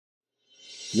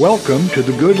Welcome to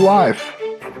The Good Life,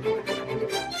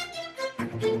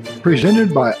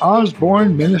 presented by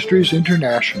Osborn Ministries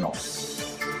International.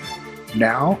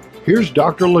 Now, here's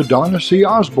Dr. LaDonna C.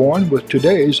 Osborn with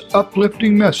today's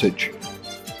uplifting message.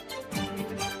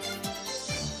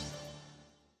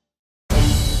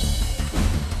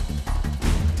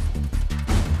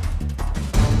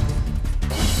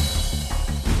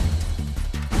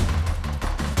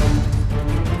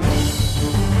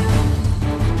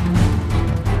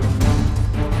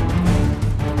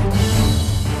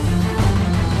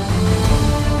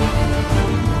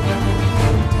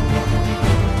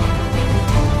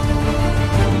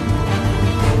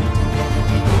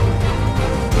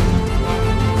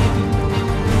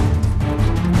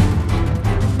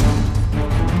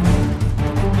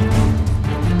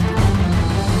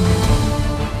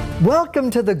 Welcome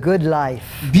to the good life.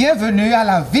 Bienvenue à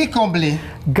la vie comblée.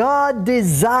 God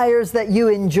desires that you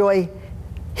enjoy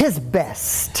His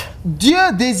best. Dieu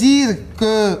désire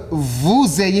que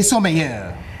vous ayez son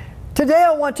meilleur. Today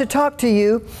I want to talk to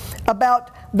you about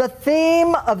the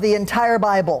theme of the entire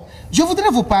Bible. Je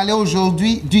voudrais vous parler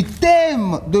aujourd'hui du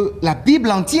thème de la Bible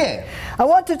entière. I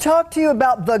want to talk to you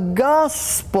about the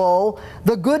gospel,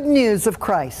 the good news of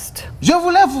Christ. Je vais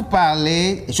vous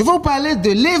parler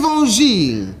de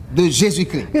l'évangile de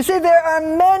Jésus-Christ. You see, there are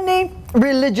many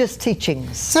religious teachings.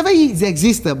 Vous savez, il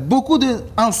existe beaucoup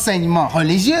d'enseignements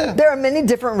religieux. There are many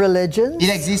different religions. Il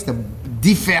existe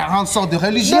différentes sortes de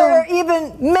religions. There are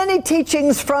even many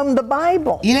teachings from the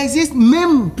Bible. Il existe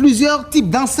même plusieurs types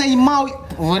d'enseignements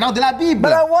venant de la Bible.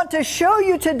 But I want to show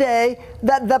you today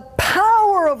that the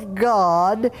power of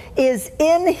God is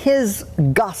in His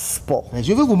gospel.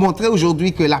 Je veux vous montrer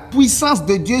aujourd'hui que la puissance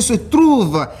de Dieu se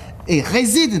trouve et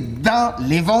réside dans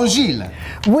l'évangile.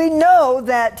 We know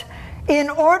that in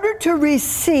order to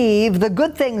receive the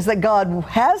good things that God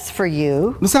has for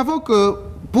you, Nous savons que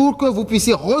pour que vous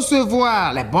puissiez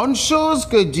recevoir les bonnes choses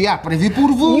que Dieu a prévues pour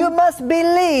vous, you must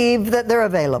believe that they're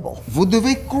available. vous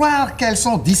devez croire qu'elles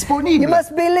sont You disponibles.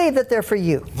 must believe that they're for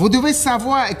you. Vous devez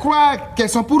savoir et croire qu'elles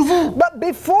sont pour vous. But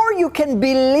before you can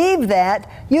believe that,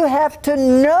 you have to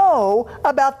know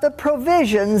about the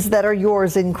provisions that are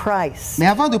yours in Christ. Mais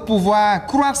avant de pouvoir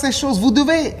croire ces choses, vous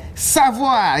devez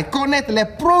savoir et connaître les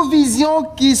provisions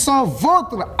qui sont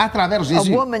vôtres à travers A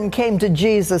Jésus. woman came to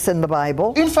Jesus in the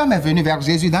Bible. Une femme est venue vers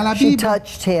Jésus dans la She Bible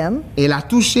touched him, et l'a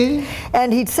touché.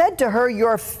 and he said to her,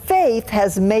 "Your faith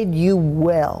has made you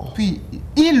well." Puis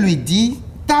il lui dit,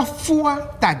 ta foi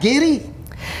t'a guéri.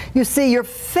 You see, your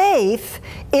faith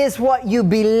is what you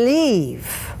believe.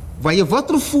 Voyez,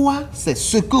 votre foi, c'est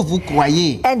ce que vous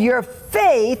croyez. And your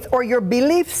faith or your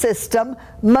belief system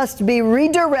must be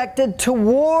redirected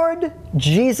toward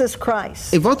Jesus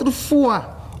Christ. Et votre foi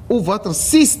ou votre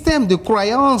système de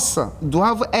croyance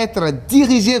doivent être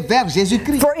dirigés vers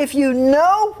Jésus-Christ. For if you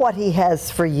know what He has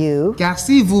for you, Car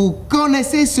si vous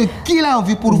connaissez ce qu'il a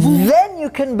envie pour vous, then you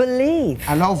can believe,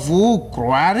 alors vous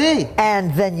croirez and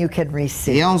then you can et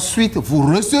receive. ensuite vous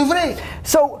recevrez.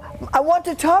 So I want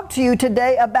to talk to you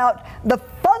today about the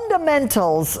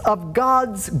fundamentals of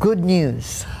God's good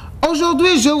news.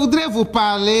 Aujourd'hui, je voudrais vous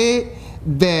parler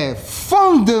des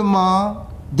fondements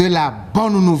de la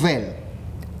bonne nouvelle.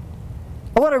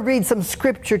 I want to read some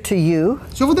scripture to you,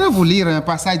 Je voudrais vous lire un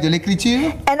passage de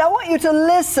l'Écriture. and I want you to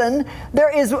listen.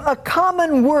 There is a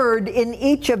common word in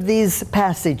each of these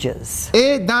passages.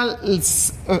 Et dans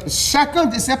chacun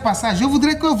de ces passages, je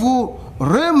voudrais que vous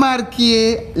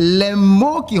remarquiez les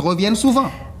mots qui reviennent souvent.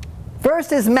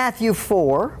 First is Matthew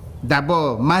 4,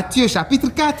 D'abord, Matthieu chapitre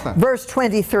 4, verse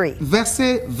 23.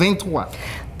 verset 23.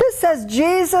 This says,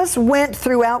 Jesus went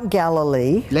throughout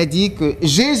Galilee, Il a dit que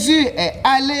Jésus est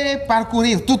allé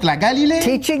parcourir toute la Galilée,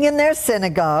 teaching in their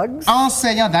synagogues,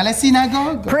 enseignant dans les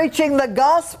synagogues, preaching the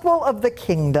gospel of the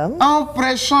kingdom, en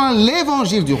prêchant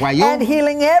l'évangile du and royaume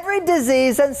healing every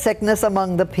disease and sickness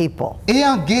among the people. et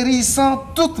en guérissant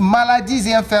toutes maladies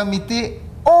et infirmités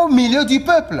au milieu du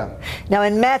peuple. Now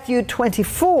in Matthew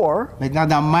 24, Maintenant,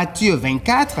 dans Matthieu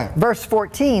 24, verse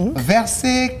 14,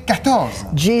 verset 14,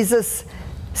 Jesus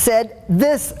said,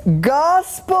 "This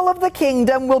gospel of the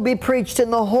kingdom will be preached in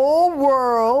the whole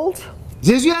world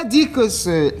Jésus a dit que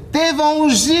cet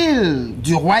évangile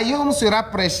du royaume sera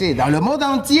prêché dans le monde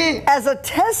entier as a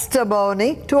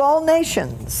testimony to all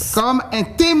nations. comme un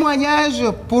témoignage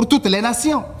pour toutes les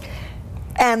nations.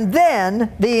 And then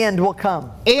the end will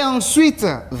come." Et ensuite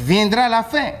viendra la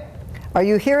fin. Are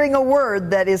you hearing a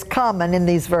word that is common in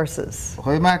these verses?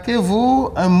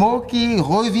 Remarquez-vous un mot qui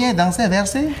revient dans ces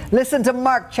versets? Listen to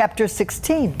Mark chapter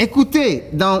 16, Écoutez,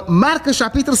 dans Marc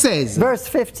chapitre 16, verse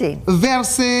 15.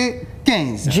 verset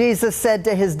 15, Jesus said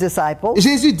to his disciples,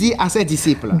 Jésus dit à ses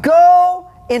disciples, "Go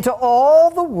into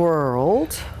all the world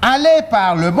allez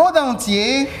par le monde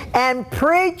entier and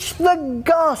preach the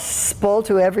gospel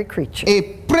to every creature. et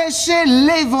prêchez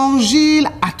l'évangile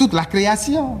à toute la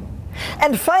création.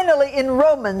 And finally, in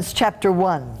Romans chapter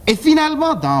 1, Et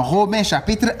finalement, dans Romains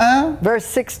chapitre 1, verse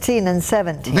 16 and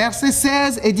 17, versets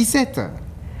 16 et 17,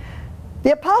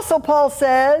 the Apostle Paul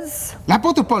says,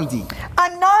 l'apôtre Paul dit,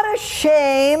 I'm not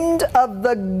ashamed of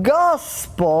the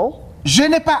gospel, je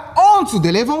n'ai pas honte de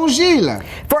l'évangile,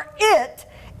 for it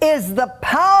is the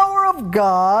power of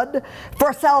God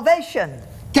for salvation,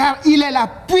 car il est la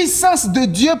puissance de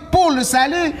Dieu pour le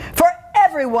salut, for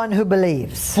everyone who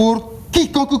believes. pour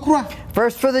quiconque croit,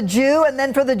 First for the Jew and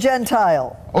then for the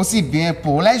Gentile. aussi bien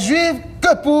pour les Juifs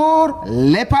que pour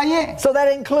les païens. So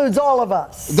that includes all of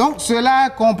us. Donc cela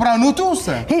comprend nous tous,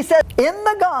 He said, in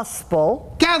the gospel,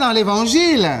 car dans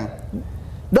l'évangile,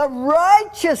 the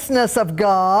righteousness of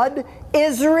God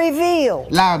is revealed.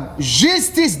 la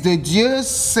justice de Dieu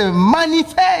se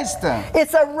manifeste.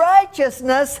 It's a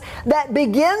righteousness that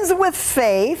begins with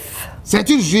faith, C'est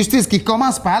une justice qui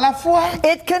commence par la foi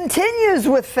it continues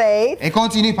with faith, et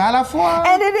continue par la foi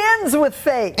and it ends with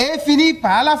faith. et finit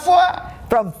par la foi,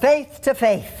 From faith to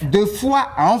faith. de foi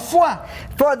en foi.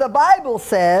 For the Bible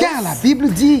says, Car la Bible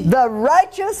dit the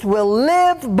righteous will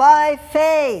live by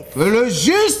faith. que le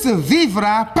juste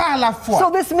vivra par la So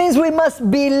foi. this means we must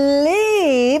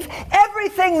believe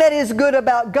everything that is good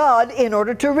about God in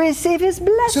order to receive His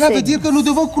Cela veut dire blessing. que nous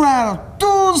devons croire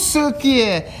tout ce qui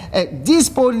est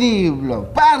disponible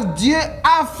par Dieu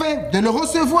afin de le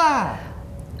recevoir.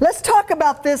 Let's talk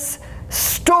about this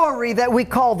story that we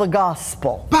call the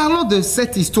gospel. Parlons de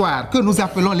cette histoire que nous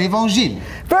appelons l'évangile.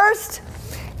 First,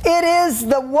 it is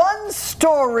the one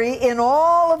story in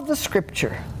all of the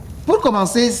scripture. Pour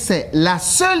commencer, c'est la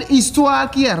seule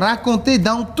histoire qui est racontée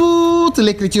dans toute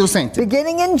l'Écriture sainte.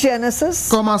 Beginning in Genesis,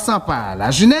 Commençant par la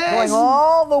going Genèse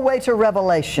all the way to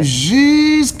Revelation.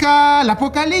 jusqu'à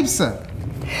l'Apocalypse.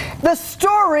 The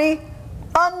story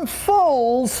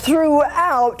unfolds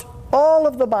throughout all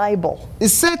of the Bible.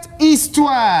 Cette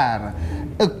histoire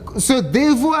se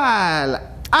dévoile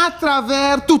à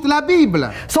travers toute la Bible.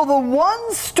 So the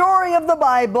one story of the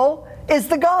Bible is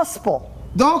the gospel.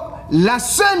 Donc, la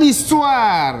seule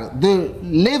histoire de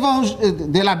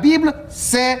la Bible,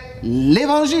 c'est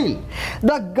l'Évangile.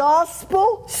 The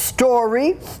gospel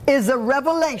story is a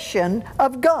revelation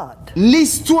of God.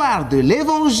 L'histoire de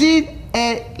l'Évangile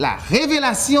est la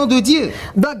révélation de Dieu.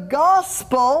 The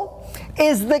gospel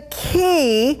is the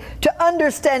key to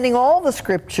understanding all the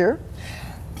scripture.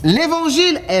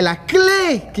 L'Évangile est la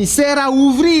clé qui sert à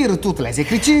ouvrir toutes les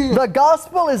Écritures. The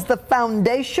gospel is the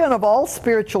foundation of all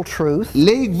spiritual truth.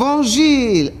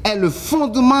 L'Évangile est le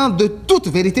fondement de toute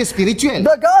vérité spirituelle.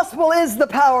 The gospel is the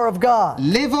power of God.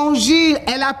 L'Évangile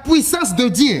est la puissance de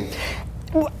Dieu.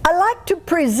 I like to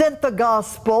present the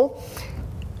gospel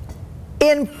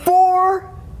in four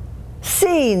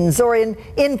scenes or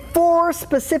in four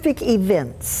specific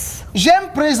events.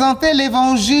 J'aime présenter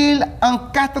l'Évangile en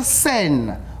 4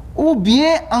 scènes ou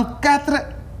bien en 4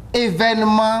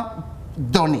 événements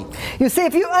donnés. You see,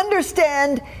 if you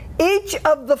understand each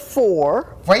of the four,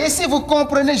 Voyez, si vous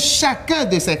comprenez chacun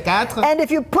de ces 4 and if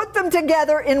you put them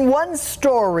together in one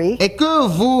story, et que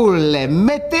vous les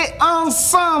mettez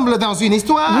ensemble dans une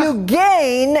histoire, you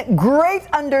gain great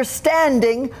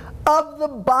understanding of the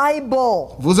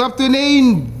Bible vous obtenez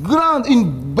une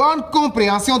bonne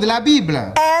compréhension de la Bible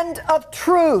and of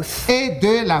truth, et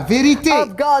de la vérité,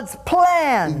 of God's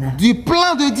plan, du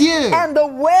plan de Dieu and the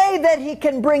way that He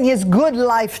can bring His good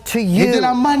life to et de la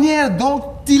you. manière dont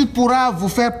il pourra vous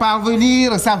faire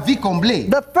parvenir sa vie comblée.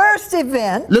 The first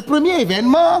event Le premier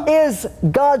événement, is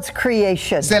God's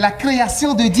creation. c'est la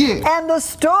création de Dieu. And the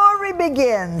story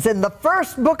begins in the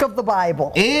first book of the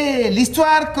Bible, Et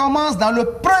l'histoire commence dans le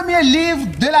premier livre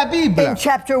de la Bible, in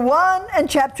chapter 1 and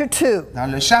chapter 2. dans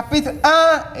le chapitre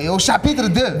 1 et au chapitre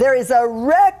 2. There is a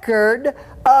record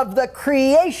of the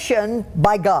creation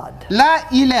by God. Là,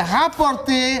 il est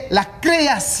rapporté la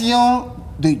création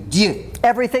de Dieu.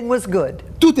 Everything was good.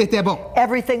 Tout était bon,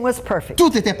 Everything was perfect.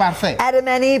 tout était parfait. Adam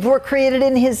and Eve were created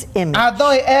in His image.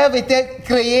 Adam et Ève étaient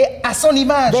créés à son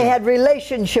image. They had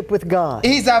relationship with God. Et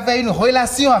ils avaient une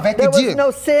relation avec There Dieu. was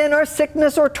no sin or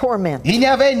sickness or torment. Il n'y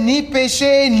avait ni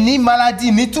péché, ni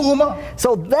maladie, ni tourment.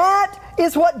 So that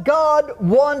is what God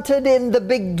wanted in the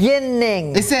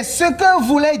beginning. Et c'est ce que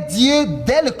voulait Dieu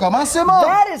dès le commencement.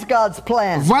 That is God's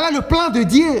plan. Voilà le plan de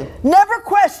Dieu. Never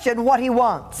question what He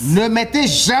wants. Ne mettez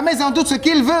jamais en doute ce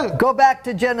qu'il veut. Go back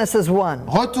to Genesis 1.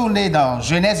 Retournez dans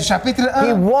Genèse chapitre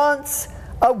He 1. wants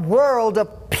a world of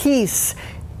peace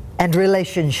and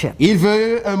relationship. Il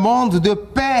veut un monde de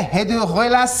paix et de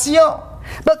relations.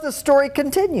 But the story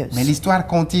continues. Mais l'histoire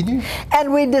continue. And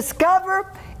we discover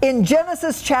in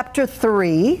Genesis chapter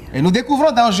 3, Et nous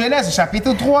découvrons dans Genèse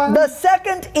chapitre 3 the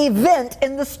second event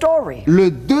in the story.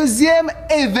 le deuxième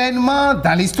événement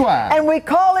dans l'histoire. And we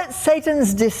call it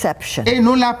Satan's deception. Et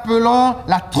nous l'appelons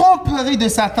la tromperie de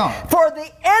Satan. For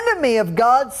the enemy of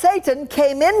God, Satan,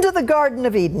 came into the Garden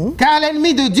of Eden, Car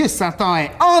l'ennemi de Dieu, Satan,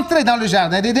 est entré dans le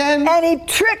jardin d'Éden and he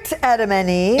tricked Adam and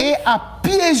Eve. et a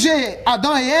piégé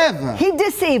Adam et Ève. He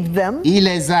deceived them, Il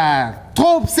les a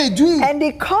trop séduits and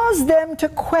he caused them to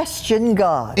question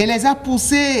God, et les a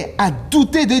poussés à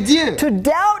douter de Dieu to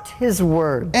doubt his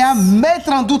word, et à mettre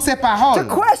en doute ses to paroles,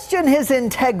 question his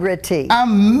integrity. à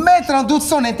mettre en doute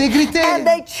son intégrité. And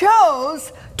they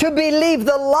chose to believe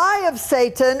the lie of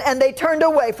Satan, and they turned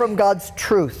away from God's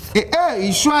truth. Et eux,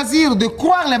 ils choisirent de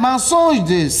croire les mensonges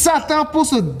de Satan pour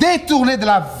se détourner de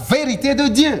la vérité de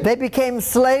Dieu. They became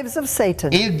slaves of Satan.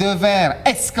 Ils devinrent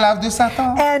esclaves de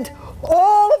Satan. And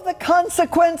all of the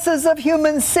consequences of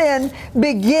human sin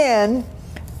begin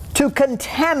to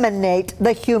contaminate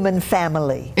the human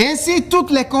family. Ainsi,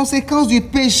 toutes les conséquences du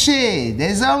péché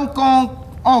des hommes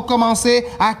ont commencé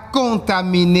à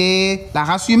contaminer la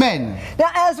race humaine. Now,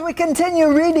 as we continue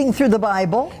reading through the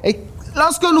Bible, Et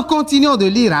lorsque nous continuons de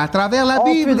lire à travers la all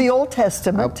through Bible, the Old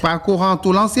Testament, parcourant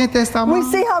tout l'Ancien Testament, we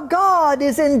see how God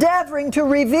is endeavoring to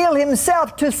reveal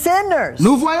himself to sinners.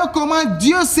 nous voyons comment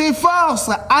Dieu s'efforce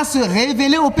à se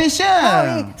révéler aux How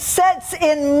pécheurs. he sets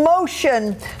in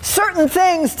motion certain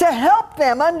things to help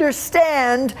them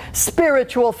understand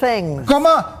spiritual things.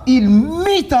 Comment il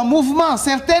mit en mouvement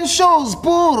certaines choses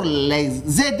pour les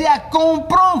aider à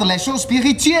comprendre les choses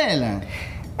spirituelles.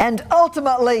 And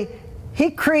ultimately, he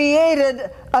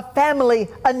created a family,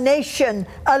 a nation,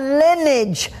 a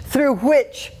lineage through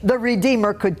which the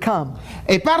Redeemer could come.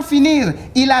 Et par finir,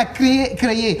 il a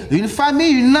créé une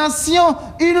famille, une nation,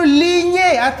 une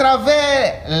lignée à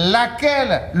travers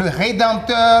laquelle le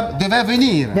Rédempteur devait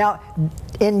venir. Now,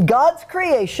 in God's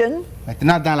creation,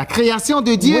 Maintenant, dans la création de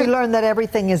we Dieu, learn that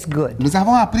everything is good. nous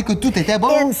avons appris que tout était bon.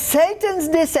 In Satan's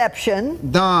deception,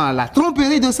 Dans la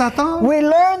tromperie de Satan, we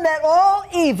learn that all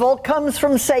evil comes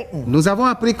from Satan. nous avons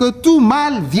appris que tout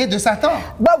mal vient de Satan.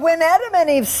 But when Adam and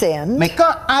Eve sinned, Mais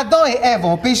quand Adam et Ève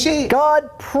ont péché, God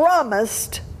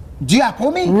promised Dieu a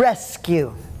promis rescue.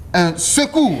 un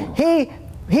secours.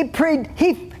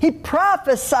 He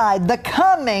prophesied the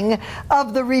coming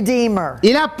of the Redeemer.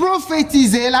 Il a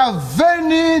prophétisé la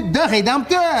venue d'un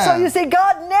Rédempteur. So you see,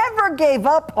 God never gave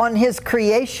up on his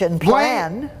creation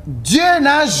plan. Dieu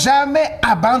n'a jamais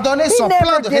abandonné He son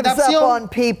plan never de gives up rédemption. on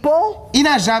people. Il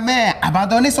n'a jamais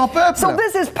abandonné son peuple. So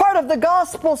this is part of the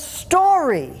gospel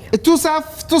story. Et tout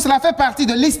cela fait partie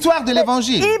de l'histoire de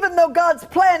l'Évangile. Even though God's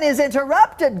plan is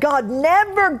interrupted, God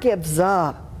never gives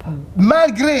up.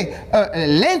 Malgré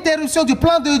l'interruption du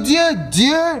plan de Dieu,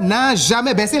 Dieu n'a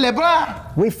jamais baissé les bras.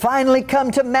 We finally come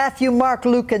to Matthew, Mark,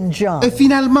 Luke, and John. Et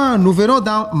finalement, nous verrons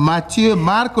dans Matthieu,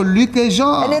 Marc, Luc et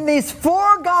Jean. And in these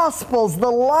four gospels,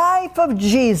 the life of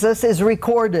Jesus is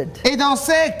recorded. Et dans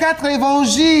ces 4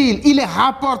 évangiles, il est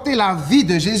rapporté la vie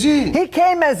de Jésus. He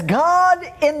came as God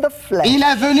in the flesh Il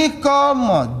est venu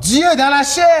comme Dieu dans la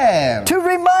chair to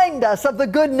remind us of the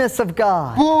goodness of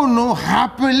God, pour nous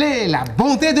rappeler la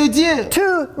bonté de Dieu,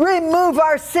 to remove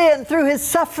our sin through his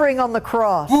suffering on the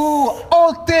cross, pour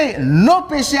ôter nos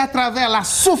péchés à travers la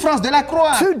souffrance de la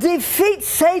croix, to defeat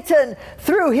Satan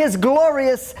through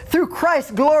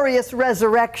Christ's glorious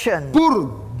resurrection. pour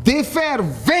défaire,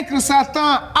 vaincre Satan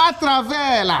à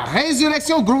travers la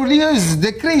résurrection glorieuse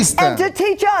de Christ And to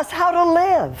teach us how to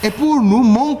live. et pour nous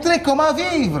montrer comment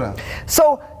vivre.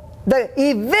 So the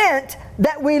event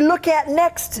that we look at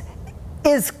next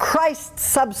is Christ's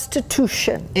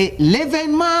substitution. Et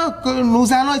l'événement que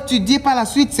nous allons étudier par la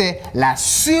suite, c'est la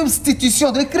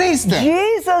substitution de Christ.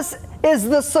 Jesus is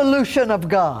the solution of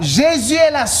God. Jésus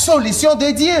est la solution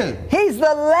de Dieu. He's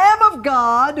the Lamb of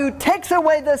God who takes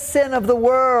away the sin of the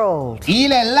world.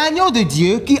 Il est l'agneau de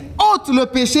Dieu qui ôte le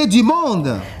péché du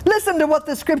monde. Listen to what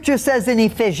the scripture says in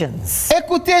Ephesians.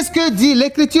 Écoutez ce que dit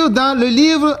l'Écriture dans le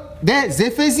livre des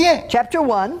Éphésiens, Chapter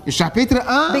 1, chapitre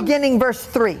 1, beginning verse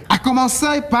 3. à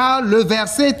commencer par le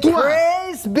verset 3.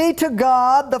 Praise be to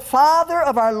God, the Father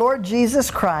of our Lord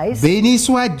Jesus Christ, Béni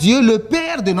soit Dieu, le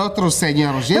Père de notre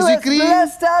Seigneur who has Jésus-Christ,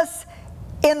 blessed us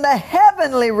in the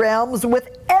heavenly realms with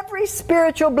every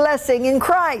spiritual blessing in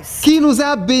Christ. qui nous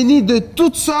a bénis de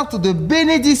toutes sortes de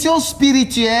bénédictions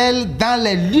spirituelles dans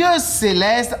les lieux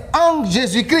célestes en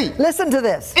Jésus-Christ. Listen to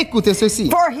this. Écoutez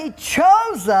ceci. For he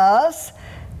chose us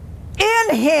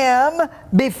in him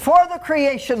before the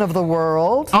creation of the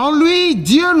world, En lui,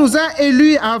 Dieu nous a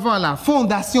élus avant la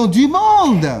fondation du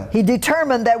monde He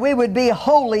determined that we would be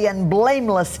holy and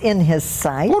blameless in His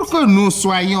sight. pour que nous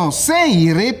soyons saints,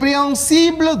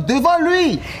 irrépréhensibles devant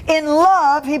lui. In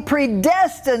love, He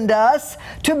predestined us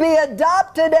to be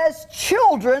adopted as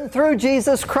children through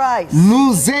Jesus Christ.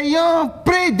 Nous ayons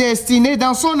prédestinés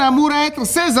dans son amour à être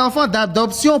ses enfants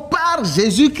d'adoption par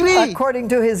Jésus-Christ, According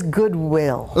to His good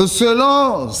will.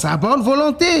 selon sa bonne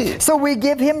volonté. So we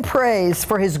give Him praise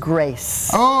for His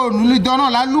grace, Oh, nous lui donnons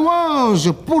la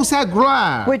louange pour sa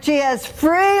gloire, which He has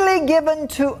freely given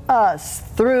to us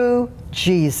through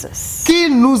Jesus.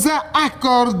 qu'il nous a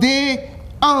accordé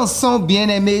en son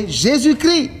bien-aimé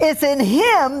Jésus-Christ. It's in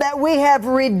Him that we have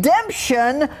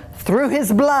redemption through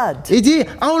His blood, Il dit,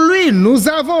 en lui, nous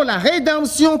avons la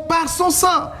rédemption par son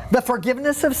sang, the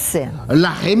forgiveness of sin, la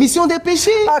rémission des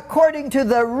péchés, according to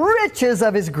the riches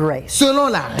of His grace. selon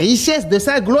la richesse de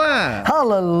sa gloire.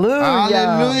 Hallelujah.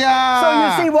 Hallelujah. So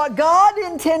you see what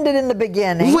God intended in the Vous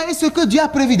beginning, voyez ce que Dieu a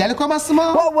prévu dans le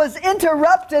commencement? what was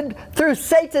interrupted through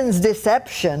Satan's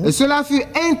deception, Et cela fut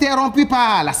interrompu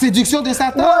par la séduction de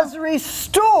Satan, was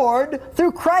restored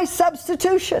through Christ's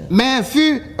substitution. mais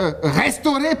fut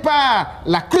restauré par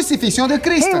la crucifixion de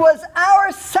Christ. He was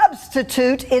our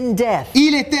substitute in death.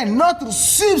 Il était notre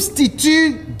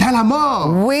substitut dans la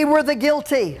mort. We were the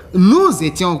guilty. Nous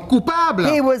étions coupables.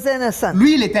 He was innocent.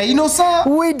 Lui, il était innocent.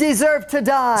 We deserved to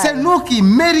C'est die. nous qui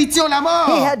méritions la He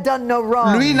mort. had done no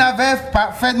wrong. Lui n'avait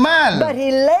pas fait de mal. But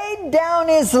He laid down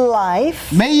His life.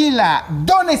 Mais il a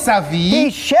donné sa He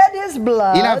vie. shed His Il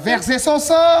a blood versé son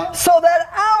sang so that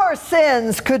our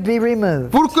sins could be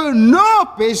removed. pour que nos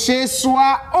péchés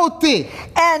soient ôtés.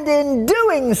 And in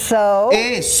doing so,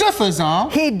 Et ce faisant,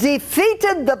 He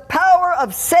defeated the power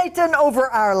of Satan over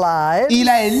our lives. il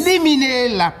a éliminé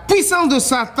la puissance de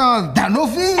Satan dans nos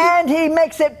vies. And He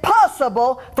makes it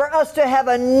possible for us to have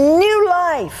a new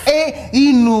life. Et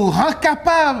il nous rend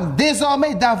capables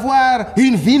désormais d'avoir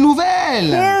une vie nouvelle.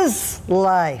 His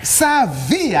life. Sa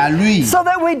vie à lui. So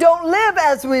that we don't live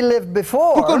as we lived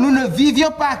Pour que before. nous ne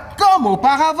vivions pas comme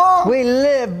auparavant, We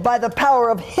live by the power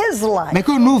of His life. mais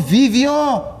que nous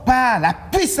vivions par la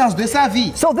puissance de sa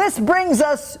vie. So this brings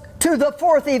us to the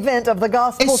fourth event of the Et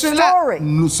gospel cela story.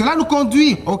 nous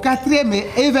conduit au quatrième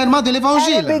événement de And it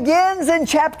l'évangile. begins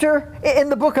in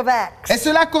the book of Acts. Et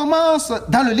cela commence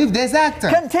dans le livre des Actes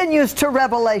Continues to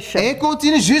Revelation. et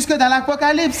continue jusque dans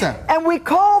l'Apocalypse. And we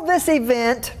call this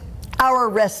event our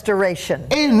restoration.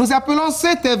 Et nous appelons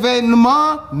cet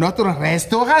événement notre Now you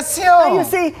restauration.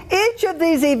 see, each of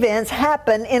these events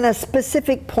happen in a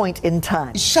specific point in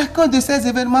time. Chacun de ces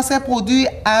événements s'est produit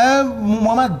à un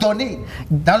moment donné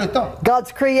dans le temps.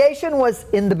 God's creation was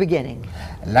in the beginning.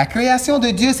 La création de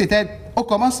Dieu, c'était au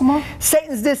commencement.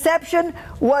 Satan's deception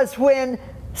was when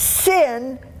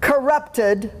sin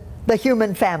corrupted the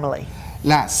human family.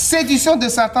 La séduction de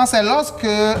Satan, c'est lorsque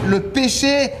le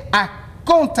péché a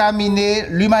contaminé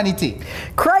l'humanité.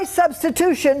 Christ's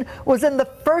substitution was in the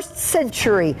first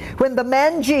century when the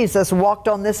man Jesus walked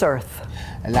on this earth.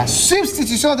 La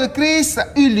substitution de Christ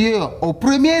eut lieu au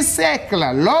 1er siècle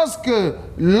lorsque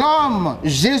l'homme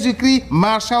Jésus-Christ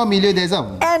marcha au milieu des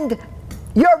hommes. And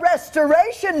your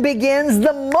restoration begins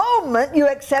the moment you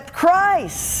accept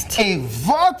Christ. Et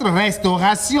votre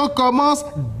restauration commence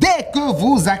dès que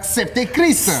vous acceptez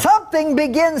Christ. Something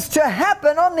begins to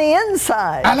happen on the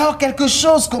inside. Alors quelque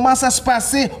chose commence à se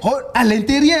passer à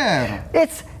l'intérieur.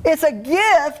 It's a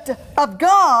gift of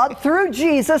God through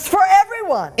Jesus for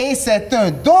everyone. Et c'est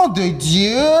un don de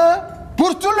Dieu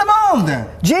pour tout le monde.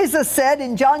 Jesus said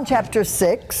in John chapter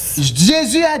 6,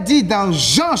 Jésus a dit dans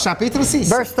Jean chapitre 6,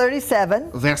 verse 37,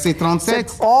 verset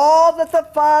 37, all that the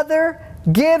Father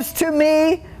gives to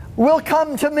me will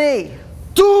come to me.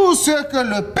 tout ce que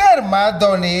le Père m'a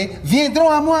donné viendront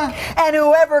à moi. And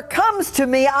whoever comes to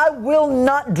me, I will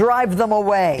not drive them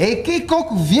away. Et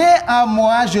quiconque vient à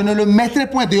moi, je ne le mettrai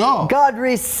point dehors. God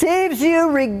receives you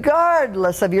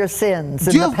regardless of your sins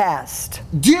in Dieu- the past.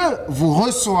 Dieu vous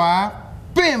reçoit,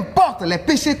 peu importe les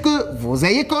péchés que vous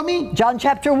ayez commis. John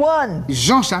chapter 1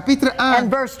 Jean chapitre 1, and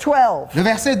verse 12. le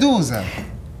verset 12.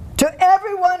 To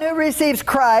everyone who receives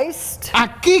Christ, À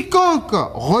quiconque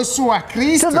reçoit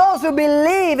Christ, to those who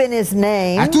believe in His à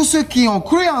name, tous ceux qui ont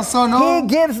cru en son He nom,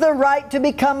 gives the right to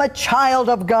become a child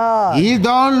of God. il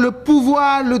donne le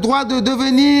pouvoir, le droit de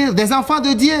devenir des enfants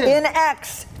de Dieu. In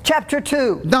Acts chapter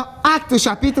 2, Dans Actes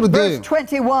chapitre 2, verse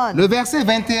 21. le verset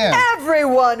 21.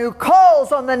 Everyone who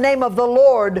calls on the name of the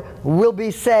Lord will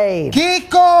be saved.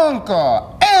 Quiconque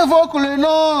invoque le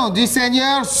nom du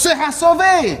Seigneur sera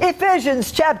sauvé.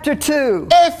 Ephesians chapter 2,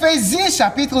 Éphésiens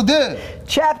chapitre 2,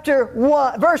 chapter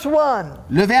 1, verse 1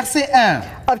 le verset 1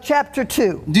 of chapter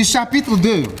 2. du chapitre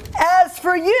 2. As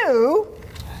for you,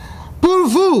 Pour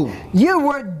vous, you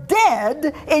were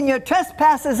dead in your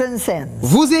trespasses and sins.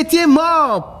 vous étiez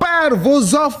morts par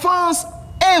vos offenses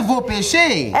et vos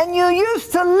péchés. And you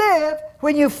used to live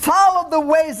when you followed the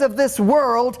ways of this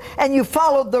world and you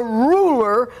followed the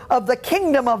ruler of the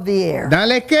kingdom of the air. Dans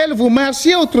lesquels vous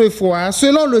marchiez autrefois,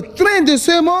 selon le train de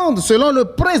ce monde, selon le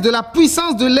prince de la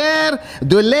puissance de l'air,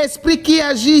 de l'esprit qui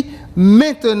agit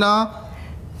maintenant.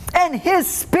 And his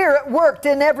spirit worked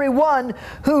in everyone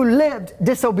who lived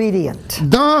disobedient.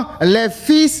 Dans les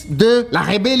fils de la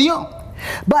rébellion.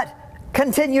 But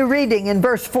continue reading in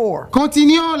verse 4.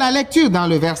 Continuons la lecture dans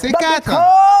le verset But 4.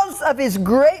 because of his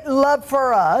great love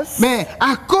for us, Mais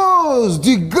à cause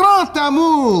du grand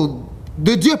amour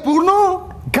de Dieu pour nous,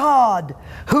 God,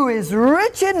 who is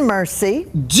rich in mercy,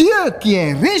 Dieu qui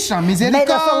est riche en made us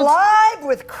miséricorde, alive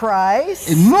with Christ,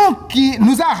 et qui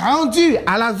nous a rendus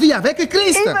à la vie avec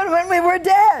Christ. even when we were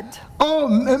dead. Oh,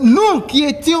 nous qui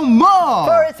étions morts.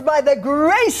 For it's by the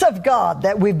grace of God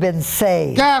that we've been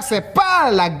saved. Car c'est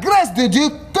par la grâce de Dieu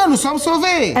que nous sommes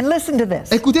sauvés. And listen to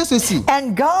this. Écoutez ceci.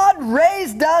 And God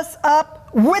raised us up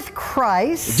with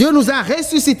Christ Dieu nous a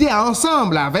ressuscités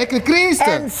ensemble avec Christ.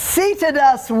 and seated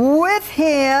us with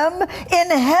him in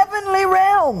heavenly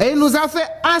realms. Et il nous a fait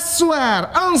asseoir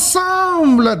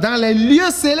ensemble dans les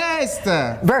lieux célestes.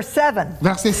 Verse 7.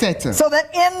 Verset 7. So that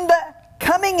in the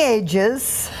coming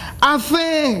ages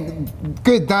Afin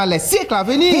que dans les siècles à he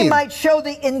venir, might show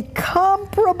the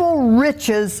incomparable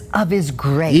riches of his il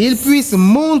grace, puisse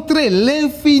montrer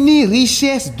l'infinie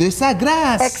richesse de sa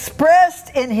grâce,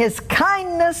 expressed in his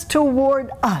kindness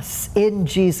toward us in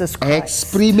Jesus Christ.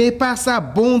 exprimée par sa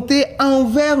bonté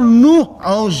envers nous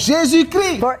en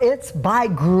Jésus-Christ. For it's by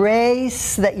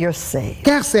grace that you're saved,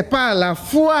 Car c'est par la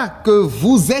foi que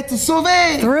vous êtes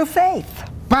sauvés, through faith.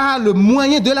 par le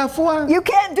moyen de la foi. You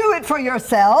can't do it for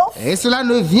yourself. Et cela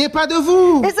ne vient pas de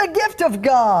vous. It's a gift of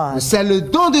God, C'est le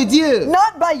don de Dieu.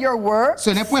 not by your works, Ce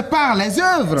n'est point par les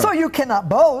œuvres, so you cannot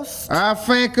boast.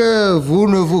 afin que vous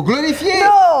ne vous glorifiez.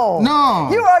 No, Non.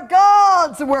 you are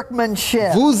God's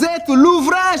workmanship. Vous êtes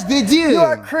l'ouvrage de Dieu. You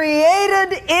are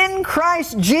created in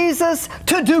Christ Jesus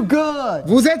to do good.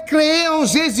 Vous êtes créés en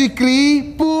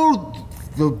Jésus-Christ pour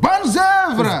de bonnes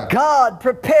œuvres God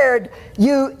prepared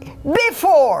you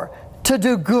before to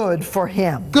do good for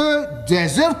him. que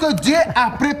des œuvres que Dieu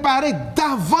a préparées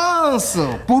d'avance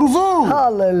pour vous.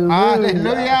 Hallelujah. I'm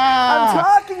Alléluia.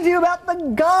 talking to you about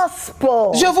the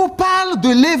gospel, Je vous parle de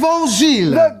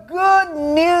l'évangile, the good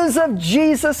news of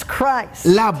Jesus Christ.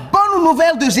 la bonne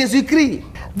nouvelle de Jésus-Christ.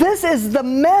 This is the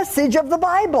message of the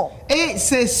Bible, Et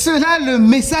c'est cela le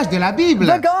message de la Bible.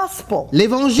 the gospel,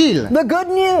 L'évangile, the good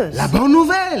news. la bonne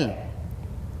nouvelle.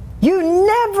 You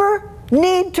never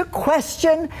need to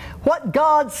question what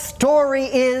God's story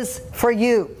is for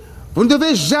you. Vous ne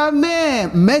devez jamais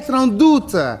mettre en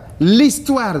doute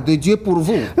l'histoire de Dieu pour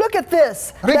vous. Look at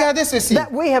this Regardez ceci.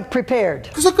 that we have prepared.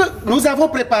 Ce que nous avons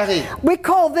préparé, We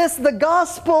call this the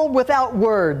gospel without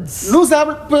words. nous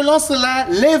appelons cela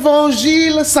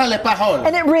l'évangile sans les paroles.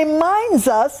 And it reminds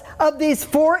us of these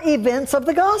four events of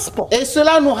the gospel. Et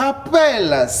cela nous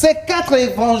rappelle ces quatre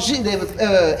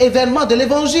événements de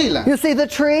l'évangile. You see the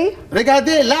tree?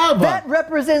 Regardez l'arbre. That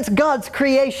represents God's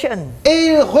creation. Et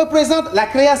il représente la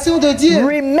création de Dieu.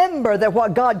 Remember that what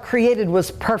God created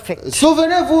was perfect.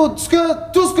 Souvenez-vous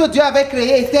que tout ce que Dieu avait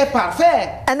créé était parfait.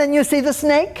 And then you see the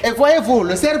snake? Et voyez-vous,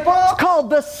 le serpent, Called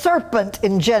the serpent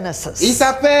in il Genesis.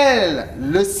 s'appelle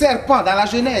le serpent dans la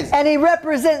Genèse. And he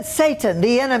represents Satan,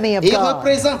 the enemy of Il God.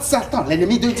 représente Satan,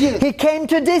 l'ennemi de Dieu. He came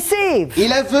to deceive.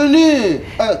 Il est venu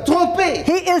tromper.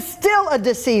 He is still a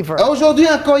deceiver. Et aujourd'hui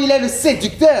encore, il est le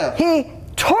séducteur. He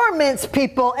torments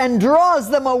people and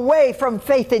draws them away from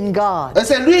faith in God.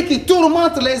 C'est lui qui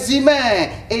tourmente les humains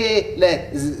et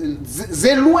les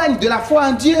éloigne de la foi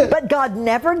en Dieu. But God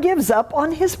never gives up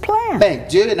on his plan. Mais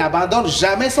Dieu n'abandonne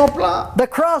jamais son plan. The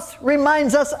cross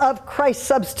reminds us of Christ's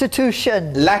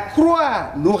substitution. La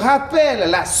croix nous rappelle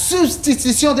la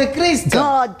substitution de Christ.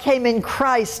 God came in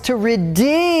Christ to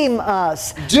redeem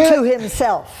us Dieu- to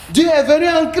himself. Dieu est venu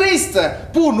en Christ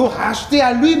pour nous racheter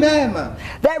à lui-même.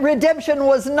 That redemption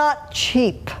was not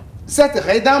cheap. Cette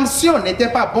rédemption n'était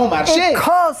pas bon marché. It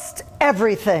cost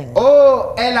everything. Oh,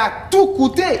 elle a tout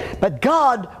coûté. But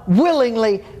God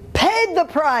willingly paid the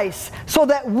price so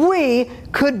that we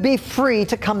could be free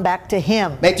to come back to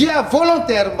Him. Mais Dieu a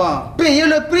volontairement payé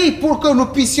le prix pour que nous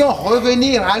puissions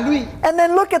revenir à lui. And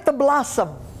then look at the blossom.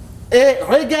 Et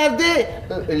regardez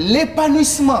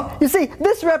l'épanouissement. You see,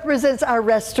 this represents our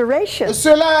restoration.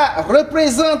 Cela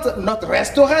représente notre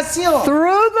restauration.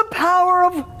 Through the power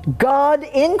of God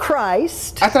in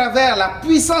Christ, À travers la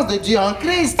puissance de Dieu en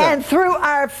Christ. and through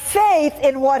our faith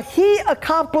in what He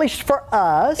accomplished for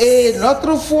us, Et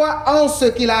notre foi en ce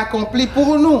qu'il a accompli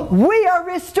pour nous. we are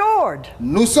restored.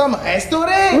 Nous sommes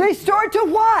restaurés. Restored to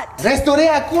what? Restaurés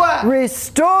à quoi?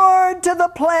 Restored to the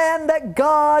plan that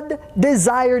God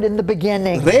desired in the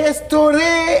beginning.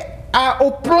 Restaurés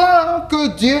au plan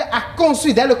que Dieu a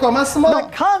conçu dès le commencement. The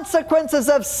consequences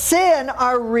of sin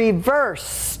are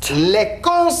reversed. Les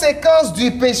conséquences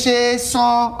du péché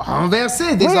sont renversées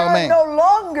We are désormais. no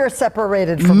longer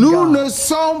separated from Nous God. ne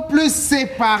sommes plus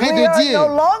séparés We de are Dieu. no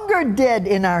longer dead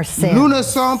in our Nous sin. ne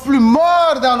sommes plus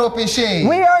morts dans nos péchés.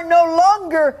 We are no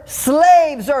longer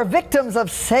slaves or victims of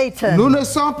Satan. Nous ne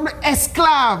sommes plus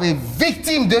esclaves et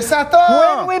victimes de When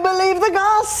Satan. we believe the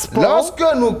gospel, Lorsque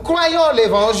nous croyons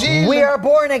l'évangile, we are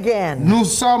born again. nous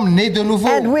sommes nés de nouveau.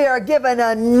 And we are given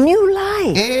a new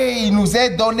life, Et il nous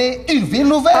est donné une vie a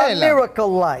nouvelle. miracle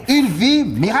life, Une vie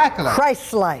miracle.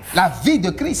 Christ's life. La vie de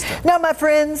Christ. Now, my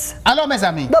friends, Alors mes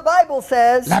amis, the Bible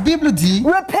says, la Bible dit,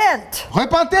 repent. That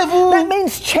repentez-vous.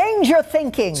 means change your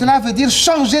thinking, Cela veut dire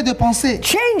changer de pensée.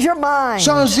 change your mind,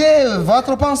 Changez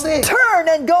votre pensée. turn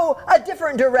and go a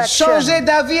different direction. Changez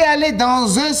d'avis et allez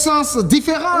dans un sens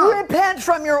différent. Repent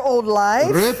from your old life,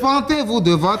 Repentez-vous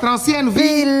de votre ancienne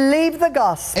vie believe the et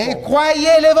gospel,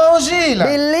 croyez l'évangile.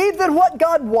 believe that what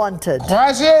God wanted,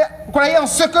 Croyez en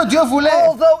ce que Dieu voulait,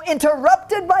 although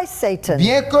interrupted by Satan,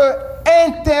 bien que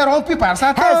interrompu par has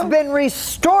Satan. been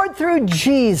restored through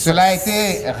Jesus. Cela a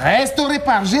été restauré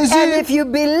par Jésus. And if you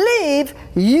believe,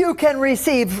 you can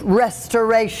receive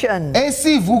restoration. Et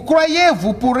si vous croyez,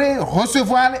 vous pourrez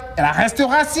recevoir la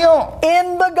restauration.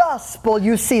 In the gospel,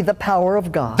 you see the power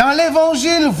of God. Dans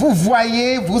l'évangile, vous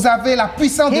voyez, vous avez la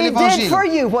puissance de He did l'évangile. for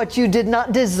you what you did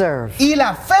not deserve. Il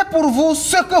a fait pour vous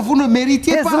ce que vous ne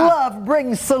méritiez His pas. love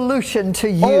brings solution to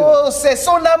you. Oh, c'est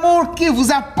son amour qui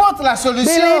vous apporte la Believe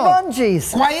solution. on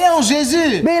Jesus. Croyez en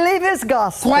Jésus. Believe His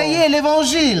gospel. Croyez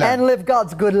l'évangile. And live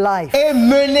God's good life. Et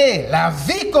menez la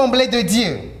vie comblée de Dieu.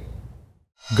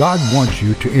 God wants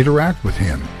you to interact with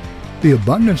Him. The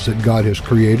abundance that God has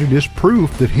created is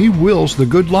proof that He wills the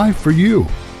good life for you.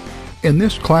 In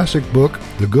this classic book,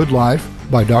 The Good Life,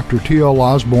 by Dr. T.L.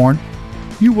 Osborn,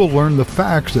 you will learn the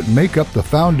facts that make up the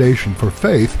foundation for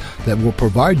faith that will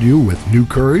provide you with new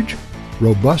courage,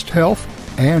 robust health,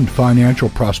 and financial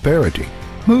prosperity.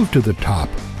 Move to the top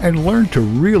and learn to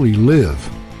really live.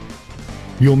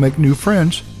 You'll make new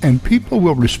friends, and people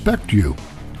will respect you.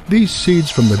 These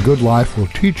seeds from the good life will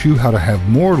teach you how to have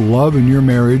more love in your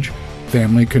marriage,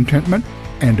 family contentment,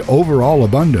 and overall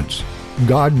abundance.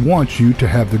 God wants you to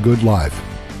have the good life.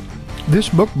 This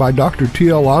book by Dr.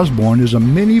 T.L. Osborn is a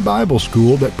mini Bible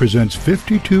school that presents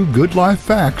 52 good life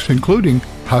facts, including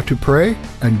how to pray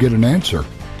and get an answer.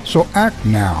 So act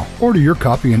now. Order your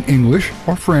copy in English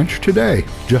or French today.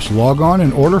 Just log on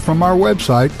and order from our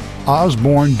website,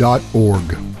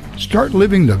 osborn.org. Start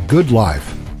living the good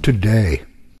life today.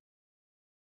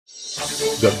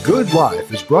 The Good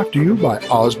Life is brought to you by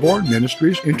Osborn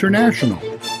Ministries International.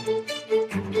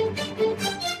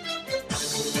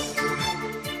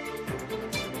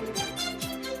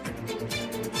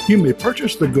 You may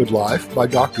purchase The Good Life by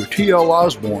Dr. T.L.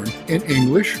 Osborn in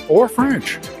English or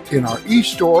French in our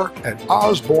e-store at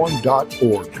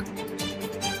osborn.org.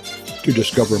 To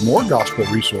discover more gospel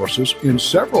resources in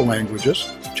several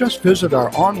languages, just visit our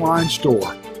online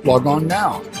store. Log on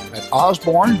now at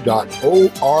osborn.org.